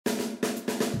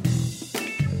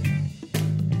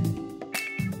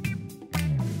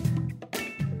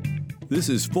This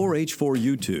is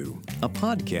 4H4U2, a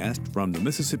podcast from the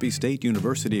Mississippi State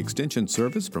University Extension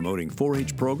Service promoting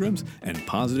 4-H programs and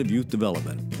positive youth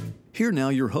development. Here now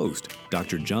your host,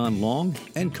 Dr. John Long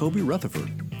and Kobe Rutherford.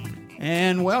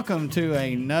 And welcome to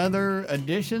another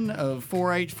edition of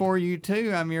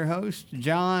 4H4U2. I'm your host,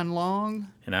 John Long.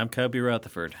 And I'm Kobe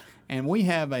Rutherford. And we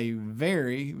have a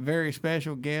very, very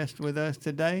special guest with us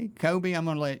today. Kobe, I'm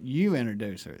going to let you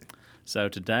introduce her. So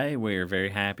today we are very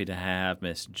happy to have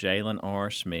Miss Jalen R.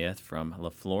 Smith from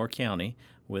Leflore County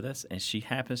with us, and she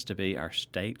happens to be our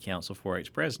State Council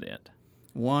 4-H president.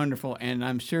 Wonderful, and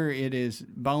I'm sure it is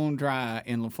bone dry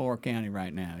in Leflore County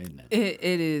right now, isn't it?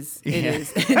 It is. It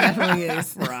is. It definitely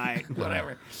is. Right,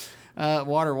 whatever.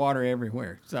 Water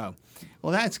everywhere. So,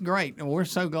 well, that's great. And we're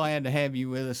so glad to have you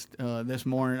with us this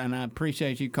morning, and I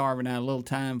appreciate you carving out a little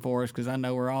time for us because I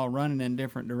know we're all running in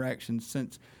different directions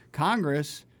since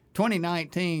Congress.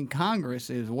 2019 Congress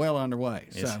is well underway.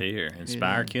 It's here.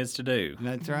 Inspire kids to do.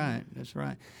 That's right. That's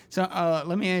right. So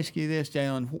let me ask you this,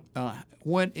 Jalen.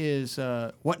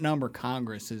 What number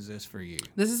Congress is this for you?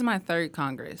 This is my third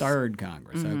Congress. Third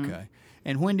Congress. Mm-hmm. Okay.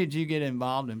 And when did you get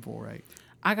involved in 4-H?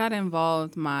 I got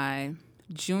involved my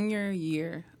junior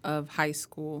year of high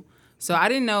school. So I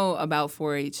didn't know about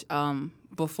 4-H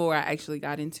before I actually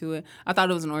got into it. I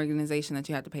thought it was an organization that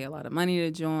you had to pay a lot of money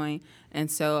to join. And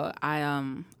so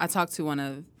I talked to one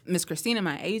of Miss Christina,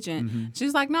 my agent. Mm-hmm. She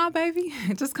was like, "Nah, baby,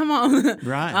 just come on.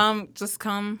 Right. Just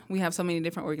come. We have so many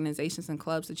different organizations and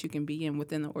clubs that you can be in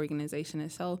within the organization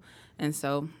itself." And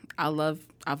so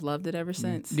I've loved it ever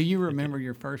since. Do you remember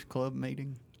your first club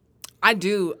meeting? I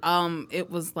do. It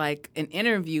was like an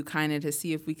interview kind of to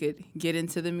see if we could get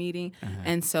into the meeting. Uh-huh.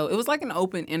 And so it was like an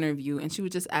open interview, and she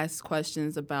would just ask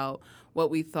questions about what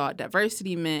we thought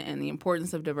diversity meant and the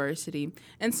importance of diversity.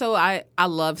 And so I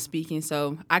love speaking,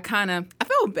 so I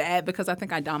feel bad because I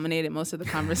think I dominated most of the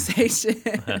conversation.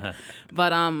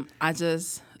 But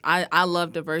I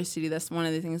love diversity. That's one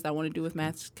of the things that I want to do with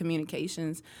mass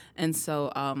communications. And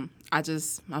so I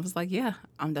was like, yeah,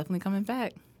 I'm definitely coming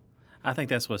back. I think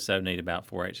that's what's so neat about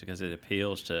 4-H because it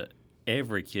appeals to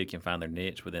every kid can find their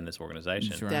niche within this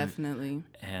organization. Right. Definitely.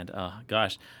 And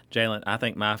gosh, Jalen, I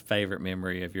think my favorite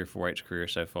memory of your 4-H career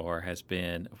so far has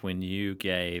been when you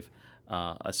gave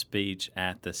a speech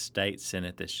at the state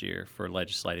senate this year for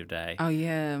Legislative Day. Oh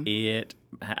yeah.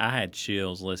 I had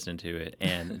chills listening to it,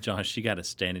 and John, she got a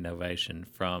standing ovation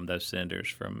from those senators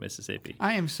from Mississippi.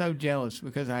 I am so jealous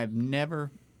because I have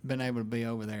never been able to be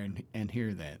over there and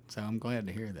hear that. So I'm glad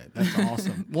to hear that. That's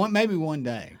awesome. Maybe one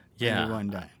day. Yeah. Maybe one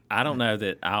day. I don't know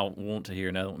that I'll want to hear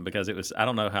another one because I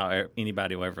don't know how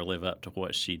anybody will ever live up to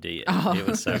what she did. Oh. It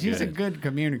was so She's good. a good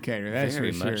communicator, that's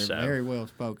Very for sure. much so. Very well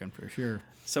spoken, for sure.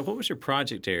 So what was your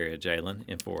project area, Jalen,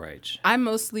 in 4-H? I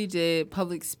mostly did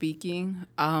public speaking.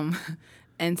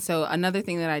 And so another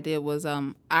thing that I did was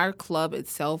our club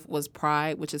itself was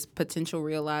Pride, which is Potential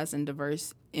Realized in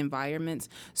Diverse Environments.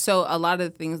 So a lot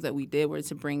of the things that we did were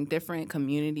to bring different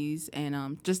communities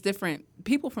and just different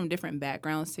people from different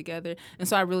backgrounds together. And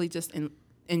so I really just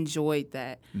enjoyed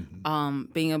that,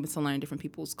 being able to learn different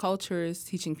people's cultures,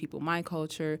 teaching people my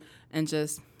culture, and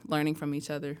just learning from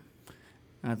each other.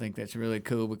 I think that's really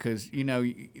cool because,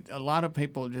 a lot of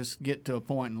people just get to a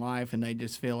point in life and they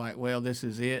just feel like, well, this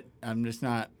is it. I'm just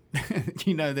not,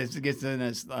 this gets in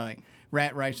this like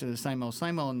rat race of the same old,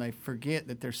 and they forget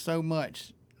that there's so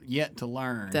much yet to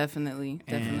learn. Definitely.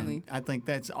 And I think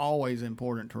that's always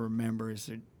important to remember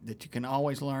is that you can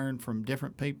always learn from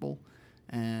different people.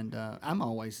 And I'm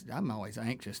always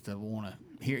anxious to want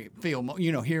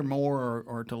to hear more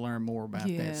or to learn more about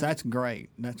that. So that's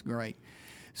great. That's great.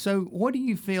 So what do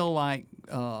you feel like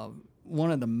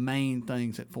one of the main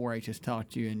things that 4-H has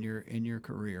taught you in your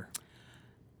career?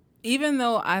 Even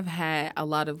though I've had a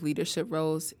lot of leadership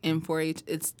roles in 4-H,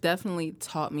 it's definitely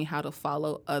taught me how to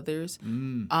follow others,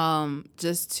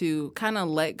 just to kind of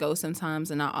let go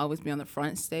sometimes and not always be on the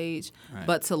front stage, right,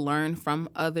 but to learn from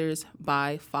others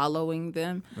by following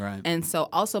them. Right. And so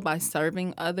also by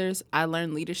serving others, I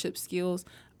learned leadership skills.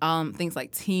 Things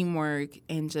like teamwork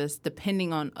and just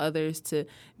depending on others to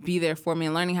be there for me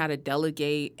and learning how to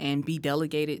delegate and be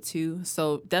delegated to.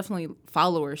 So definitely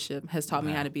followership has taught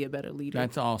me how to be a better leader.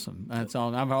 That's awesome. That's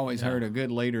all. I've always heard a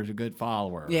good leader is a good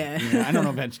follower. Yeah. I don't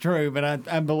know if that's true, but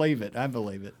I believe it. I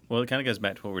believe it. Well, it kind of goes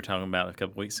back to what we were talking about a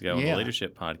couple weeks ago on the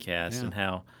leadership podcast and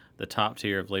how the top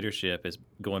tier of leadership is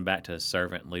going back to a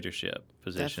servant leadership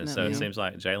position. Definitely. So it seems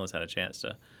like Jalen's had a chance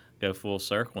to go full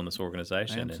circle in this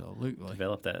organization Absolutely. and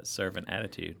develop that servant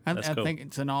attitude. I That's cool. think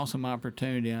it's an awesome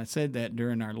opportunity. I said that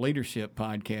during our leadership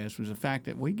podcast, was the fact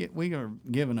that we are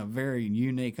given a very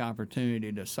unique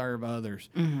opportunity to serve others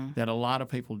that a lot of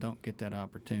people don't get that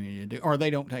opportunity to do, or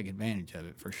they don't take advantage of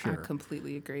it for sure. I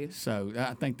completely agree. So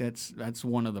I think that's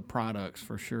one of the products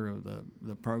for sure of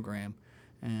the program,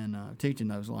 and teaching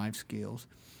those life skills.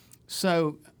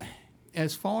 So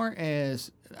as far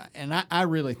as, and I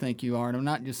really think you are, and I'm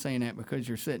not just saying that because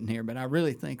you're sitting here, but I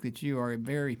really think that you are a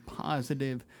very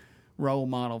positive role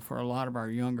model for a lot of our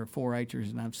younger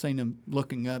 4-Hers, and I've seen them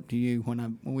looking up to you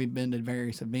when we've been to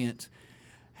various events.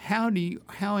 How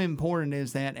important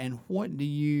is that, and what do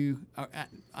you,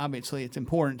 obviously it's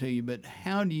important to you, but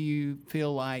how do you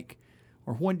feel like,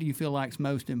 or what do you feel like is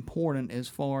most important as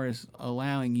far as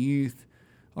allowing youth,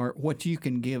 or what you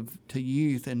can give to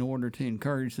youth in order to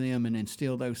encourage them and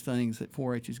instill those things that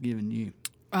 4-H has given you?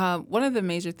 One of the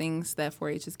major things that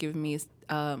 4-H has given me is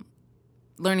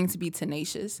learning to be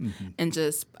tenacious and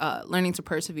just learning to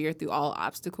persevere through all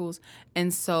obstacles.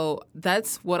 And so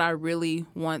that's what I really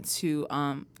want to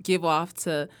give off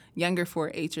to younger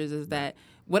 4-Hers, is that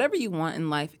whatever you want in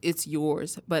life, it's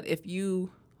yours. But if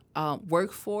you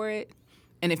work for it,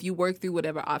 and if you work through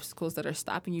whatever obstacles that are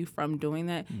stopping you from doing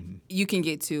that, you can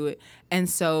get to it. And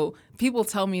so people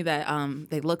tell me that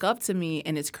they look up to me,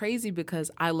 and it's crazy because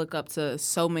I look up to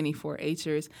so many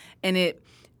 4-Hers, and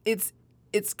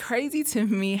it's crazy to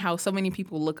me how so many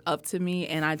people look up to me,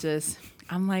 and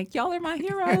I'm like, y'all are my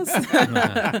heroes.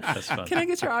 That's fun. Can I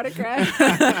get your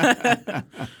autograph?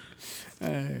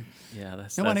 Yeah,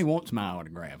 that's Nobody wants my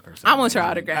autograph or something. I want your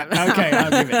autograph. Okay, I'll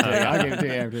give it to you. I'll give it to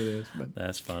you after this. But,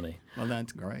 that's funny. well,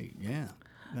 that's great. Yeah,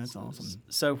 that's awesome.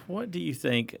 So, what do you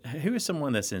think? Who is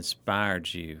someone that's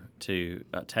inspired you to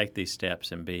take these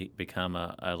steps and become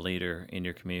a leader in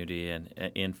your community and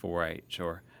in 4-H,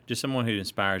 or just someone who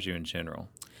inspires you in general?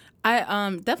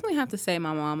 I definitely have to say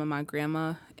my mom and my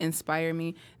grandma inspire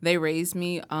me. They raised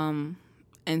me.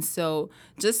 And so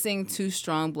just seeing two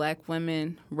strong Black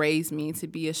women raise me to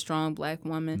be a strong Black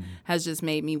woman has just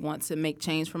made me want to make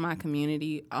change for my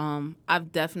community.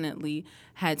 I've definitely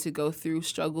had to go through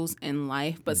struggles in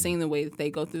life, but seeing the way that they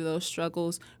go through those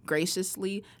struggles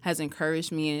graciously has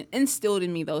encouraged me and instilled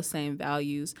in me those same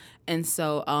values. And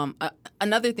so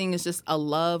another thing is just a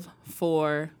love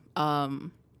for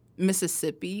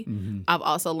Mississippi. I've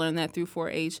also learned that through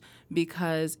 4-H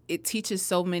because it teaches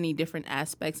so many different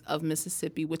aspects of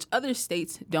Mississippi, which other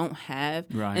states don't have,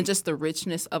 and just the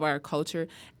richness of our culture.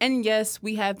 And yes,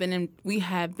 we have been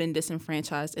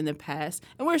disenfranchised in the past,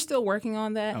 and we're still working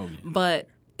on that. But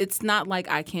it's not like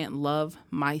I can't love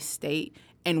my state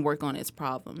and work on its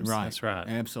problems. Right. That's right.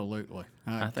 Absolutely.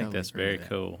 I think totally that's agree very with that.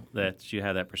 cool that you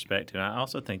have that perspective. And I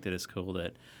also think that it's cool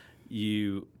that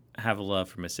you have a love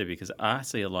for Mississippi, because I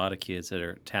see a lot of kids that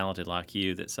are talented like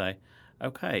you that say,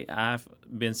 okay, I've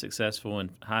been successful in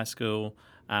high school,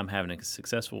 I'm having a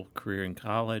successful career in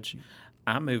college,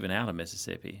 I'm moving out of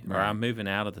Mississippi, or I'm moving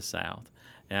out of the South.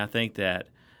 And I think that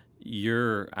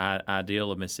your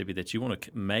ideal of Mississippi, that you want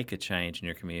to make a change in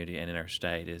your community and in our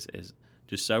state, is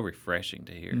just so refreshing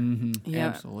to hear. Yeah.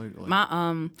 Absolutely.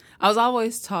 I was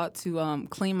always taught to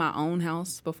clean my own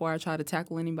house before I try to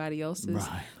tackle anybody else's.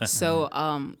 Right. So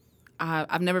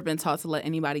I've never been taught to let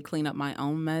anybody clean up my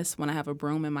own mess when I have a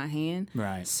broom in my hand.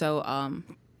 Right. So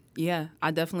yeah,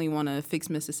 I definitely want to fix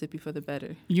Mississippi for the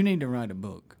better. You need to write a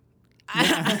book.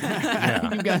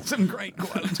 You've got some great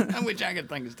quotes. I wish I could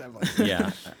think of stuff like that.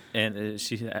 Yeah, and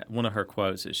one of her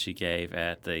quotes that she gave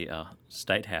at the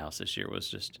State House this year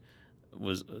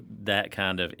was that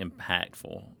kind of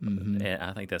impactful, and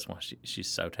I think that's why she's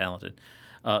so talented.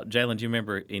 Jalen, do you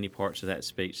remember any parts of that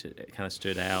speech that kind of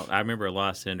stood out? I remember a lot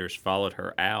of senators followed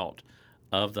her out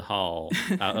of the hall,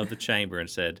 of the chamber, and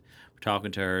said, we're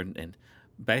talking to her, and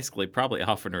basically probably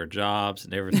offering her jobs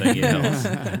and everything else.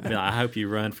 I hope you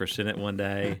run for Senate one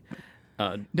day.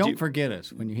 Don't forget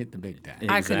us when you hit the big time.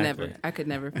 Exactly. I could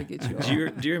never forget you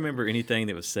all. Do you remember anything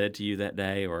that was said to you that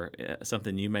day, or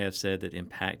something you may have said that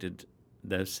impacted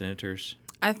those senators?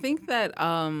 I think that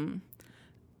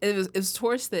it was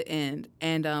towards the end,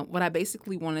 and what I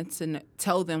basically wanted to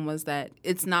tell them was that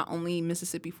it's not only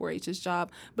Mississippi 4-H's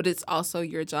job, but it's also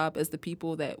your job as the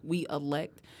people that we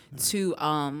elect to.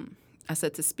 I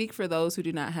said to speak for those who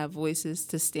do not have voices,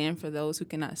 to stand for those who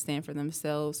cannot stand for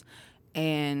themselves,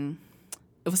 and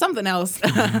it was something else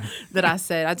that I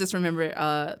said. I just remember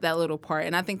that little part,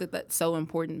 and I think that that's so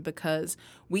important because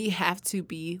we have to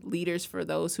be leaders for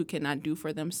those who cannot do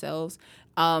for themselves.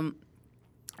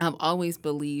 I've always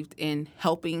believed in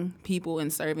helping people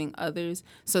and serving others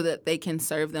so that they can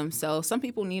serve themselves. Some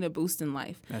people need a boost in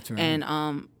life. That's right.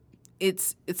 And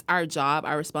it's our job,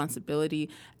 our responsibility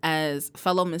as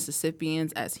fellow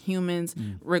Mississippians, as humans,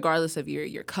 regardless of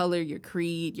your color, your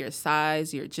creed, your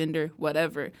size, your gender,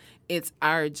 whatever. It's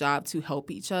our job to help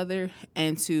each other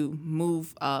and to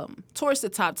move towards the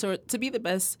top, to be the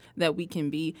best that we can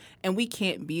be. And we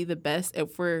can't be the best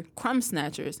if we're crumb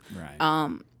snatchers.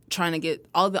 Right. Trying to get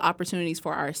all the opportunities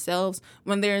for ourselves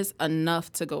when there's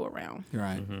enough to go around.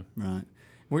 Right. Right.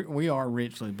 We are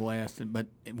richly blessed, but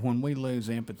when we lose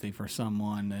empathy for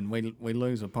someone, then we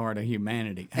lose a part of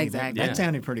humanity. Hey, Exactly. that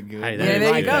sounded pretty good. Hey, Yeah,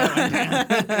 there you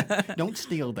go. Don't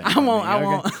steal that. I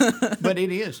won't. But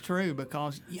it is true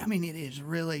because, I mean,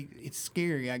 it's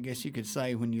scary, I guess you could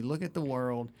say, when you look at the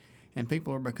world and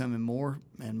people are becoming more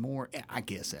and more, I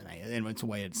guess that, and it's the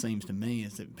way it seems to me,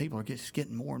 is that people are just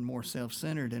getting more and more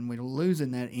self-centered, and we're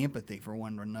losing that empathy for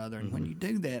one another. And when you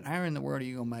do that, how in the world are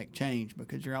you going to make change?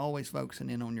 Because you're always focusing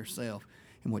in on yourself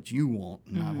and what you want,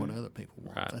 not what other people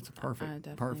want. Right. That's a I perfect,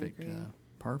 definitely agree.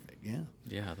 yeah.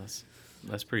 Yeah,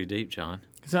 that's pretty deep, John.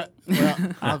 So,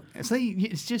 well, see,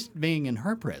 it's just being in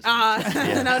her presence.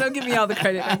 No, don't give me all the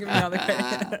credit. Don't give me all the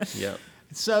credit. Yep.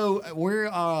 So we're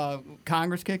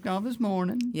Congress kicked off this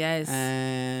morning. Yes.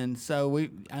 And so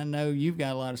I know you've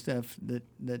got a lot of stuff that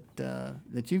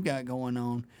you've got going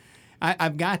on.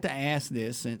 I've got to ask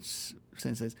this since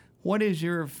it's, what is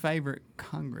your favorite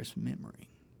Congress memory?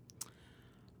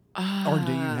 Or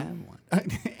do you have one?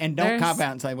 And don't cop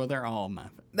out and say, well, they're all my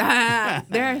favorite.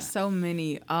 There are so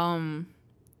many.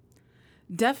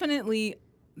 Definitely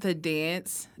the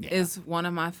dance is one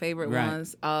of my favorite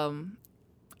ones.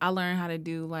 I learned how to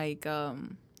do like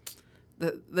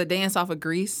the dance off of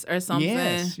Grease or something.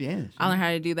 Yes. I learned how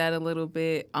to do that a little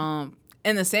bit.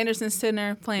 In the Sanderson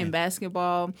Center playing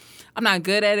basketball. I'm not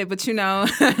good at it, but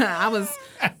I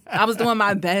was doing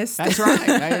my best. That's right.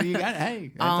 That's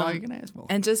all you can ask for.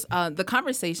 And just the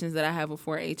conversations that I have with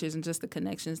 4-Hers and just the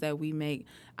connections that we make.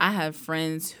 I have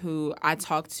friends who I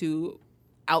talk to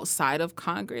outside of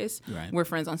Congress. Right. We're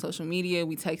friends on social media.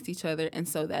 We text each other. And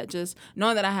so that just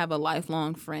knowing that I have a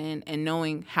lifelong friend and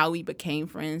knowing how we became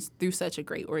friends through such a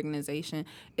great organization,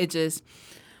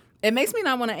 it makes me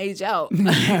not want to age out.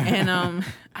 And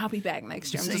I'll be back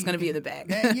next year. I'm just going to be in the back.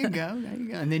 There you go.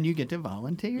 And then you get to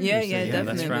volunteer. Yeah,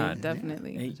 That's definitely. right.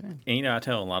 Definitely. And I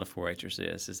tell a lot of 4-Hers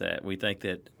this, is that we think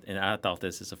that, and I thought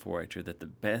this as a 4-Her, that the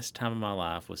best time of my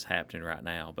life was happening right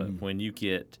now. But when you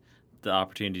get the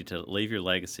opportunity to leave your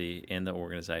legacy in the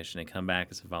organization and come back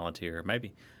as a volunteer,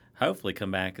 hopefully come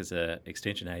back as an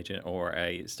extension agent or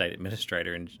a state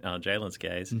administrator in Jalen's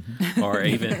case, or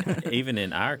even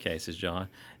in our cases, John,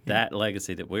 that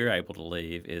legacy that we're able to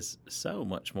leave is so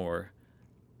much more,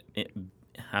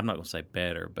 I'm not going to say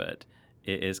better, but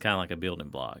it's kind of like a building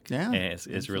block. Yeah, and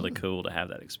it's really cool to have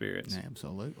that experience.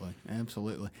 Absolutely.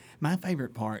 My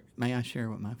favorite part, may I share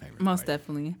what my favorite Most part is?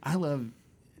 definitely. I love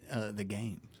the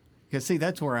games. Because, see,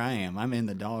 that's where I am. I'm in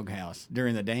the doghouse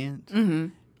during the dance. Mm-hmm.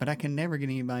 But I can never get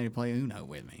anybody to play Uno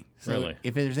with me. So Really?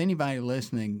 if there's anybody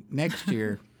listening next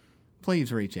year,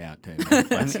 please reach out to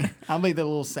me. I'll be the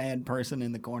little sad person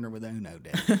in the corner with the Uno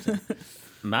deck. So.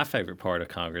 My favorite part of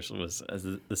Congress was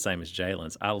the same as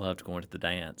Jalen's. I loved going to the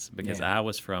dance because I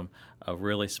was from a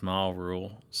really small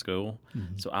rural school.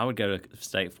 Mm-hmm. So I would go to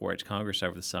state 4-H Congress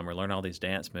over the summer, learn all these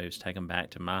dance moves, take them back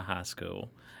to my high school,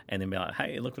 and then be like,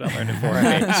 hey, look what I learned in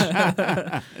 4-H.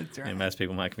 That's right. And most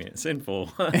people might commit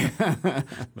sinful. But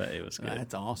it was good.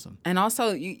 That's awesome. And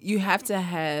also, you have to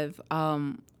have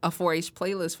a 4-H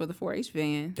playlist for the 4-H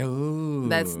van. Ooh.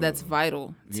 That's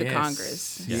vital to Yes.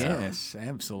 Congress. Yes,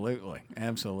 absolutely.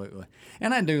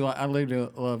 And I do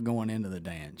love going into the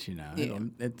dance. Yeah.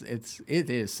 It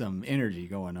is some energy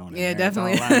going on. Yeah, in there. That's all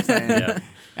definitely. I'm saying. Yeah.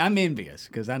 I'm envious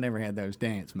because I never had those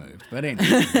dance moves. But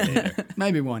anyway,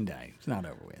 maybe one day. It's not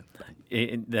over with.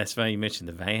 That's funny you mentioned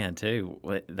the van, too.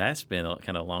 That's been a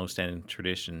kind of long-standing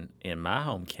tradition in my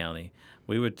home county.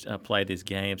 We would play these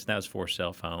games, and that was before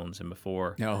cell phones and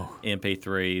before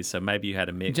MP3s, so maybe you had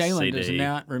a mixed Jalen CD. does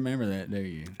not remember that, do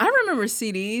you? I remember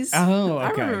CDs. Oh, okay. I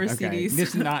remember okay. CDs.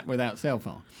 Just not without cell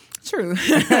phone. True.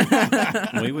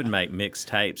 We would make mixed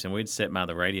tapes, and we'd sit by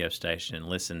the radio station and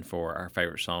listen for our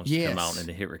favorite songs to come on and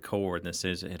to hit record, and as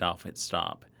soon as it hit off, hit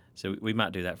stop. So we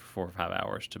might do that for 4 or 5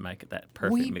 hours to make it that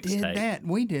perfect mixed tape.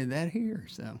 We did that here.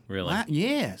 So Really?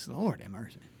 Yes, Lord have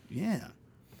mercy. Yeah.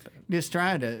 Just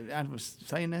try to. I was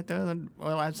saying that I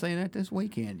was saying that this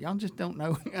weekend. Y'all just don't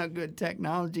know how good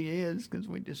technology is because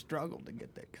we just struggle to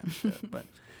get that kind of stuff.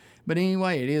 But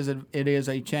anyway, it is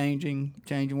a changing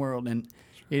world, and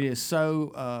it is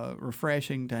so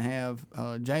refreshing to have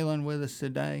Jalen with us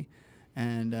today,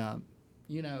 and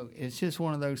it's just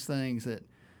one of those things that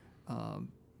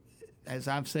as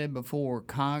I've said before,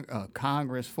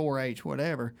 Congress, 4-H,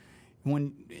 whatever.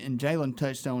 And Jalen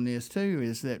touched on this too,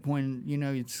 is that when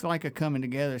it's like a coming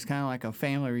together. It's kind of like a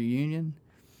family reunion,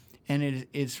 and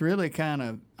it's really kind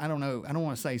of, I don't know, I don't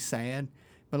want to say sad,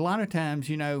 but a lot of times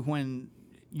when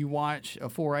you watch a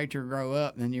 4-H'er grow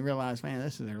up, then you realize, man,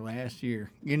 this is their last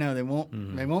year. They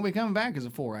won't be coming back as a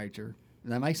 4-H'er.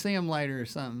 They may see them later or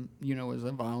something, as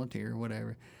a volunteer or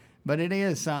whatever. But it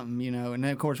is something, and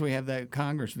then, of course, we have that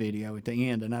Congress video at the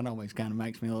end, and that always kind of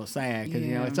makes me a little sad because,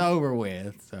 it's over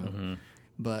with. So,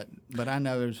 But I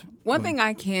know there's... One thing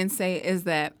I can say is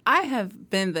that I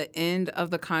have been the end of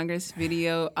the Congress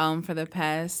video for the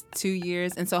past 2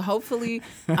 years. And so hopefully,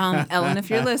 Ellen,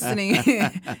 if you're listening,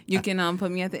 you can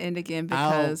put me at the end again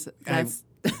because that's...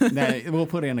 We'll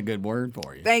put in a good word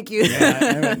for you. Thank you.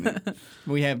 Yeah,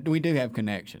 we do have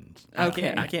connections.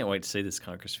 Okay. I can't wait to see this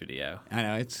Congress video. I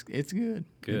know it's good.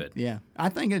 Good. Yeah, I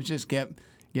think it's just kept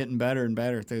getting better and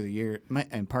better through the year.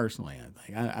 And personally, I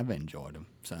think I've enjoyed them.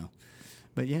 So,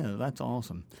 but yeah, that's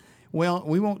awesome. Well,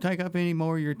 we won't take up any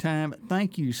more of your time.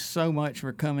 Thank you so much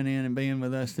for coming in and being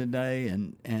with us today.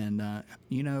 And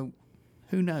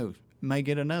who knows? May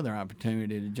get another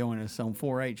opportunity to join us on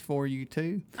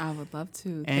 4H4U2. I would love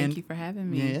to. Thank you for having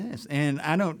me. Yes, and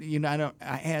I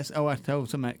asked. I told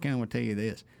somebody. Can I tell you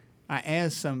this? I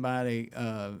asked somebody,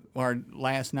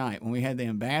 last night when we had the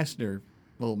ambassador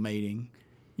little meeting,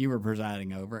 you were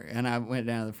presiding over, and I went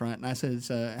down to the front and I said,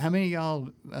 "How many of y'all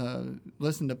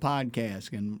listen to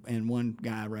podcasts?" And one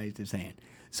guy raised his hand.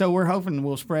 So we're hoping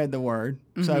we'll spread the word.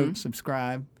 Mm-hmm. So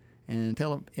subscribe and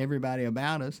tell everybody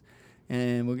about us.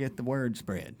 And we'll get the word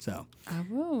spread. So I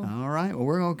will. All right. Well,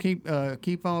 we're going to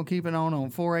keep on keeping on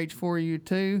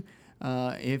 4H4U2.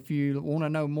 If you want to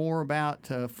know more about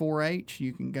 4-H,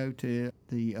 you can go to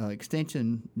the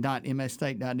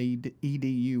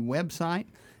extension.msstate.edu website.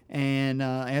 And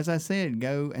as I said,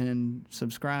 go and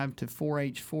subscribe to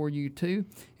 4H4U2.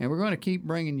 And we're going to keep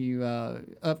bringing you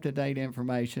up-to-date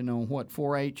information on what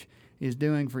 4-H is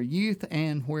doing for youth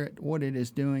and what it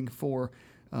is doing for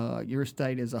your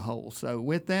state as a whole. So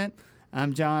with that,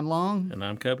 I'm John Long. And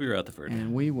I'm Cubby Rutherford.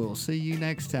 And we will see you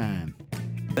next time.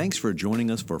 Thanks for joining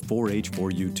us for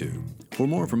 4H4U2. For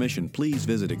more information, please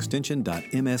visit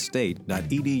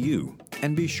extension.msstate.edu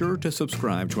and be sure to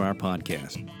subscribe to our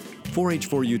podcast.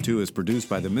 4H4U2 is produced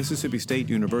by the Mississippi State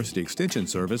University Extension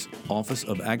Service, Office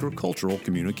of Agricultural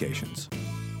Communications.